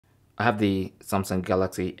I have the Samsung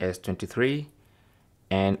Galaxy S23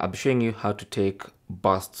 and I'll be showing you how to take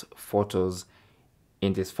burst photos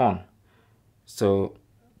in this phone. So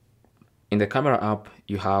in the camera app,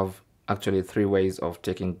 you have actually three ways of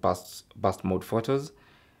taking burst mode photos.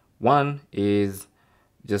 One is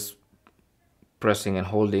just pressing and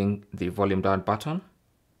holding the volume down button.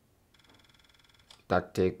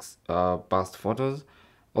 That takes burst photos.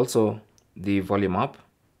 Also the volume up,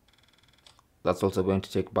 that's also going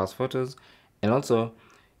to take burst photos. And also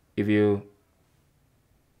if you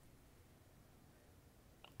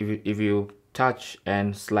touch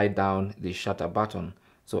and slide down the shutter button,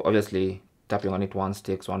 so obviously tapping on it once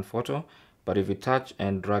takes one photo, but if you touch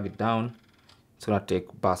and drag it down, it's going to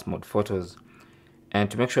take burst mode photos.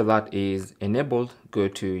 And to make sure that is enabled, go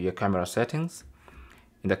to your camera settings.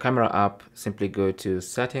 In the camera app, simply go to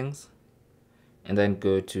settings and then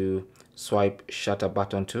go to swipe shutter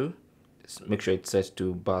button 2. Make sure it's set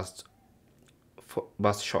to burst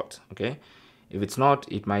shot. Okay, if it's not,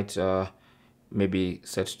 it might maybe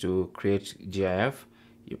set to create GIF.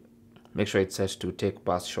 Make sure it's set to take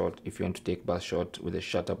burst shot if you want to take burst shot with the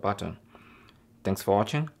shutter button. Thanks for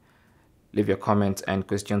watching. Leave your comments and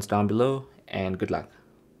questions down below, and good luck.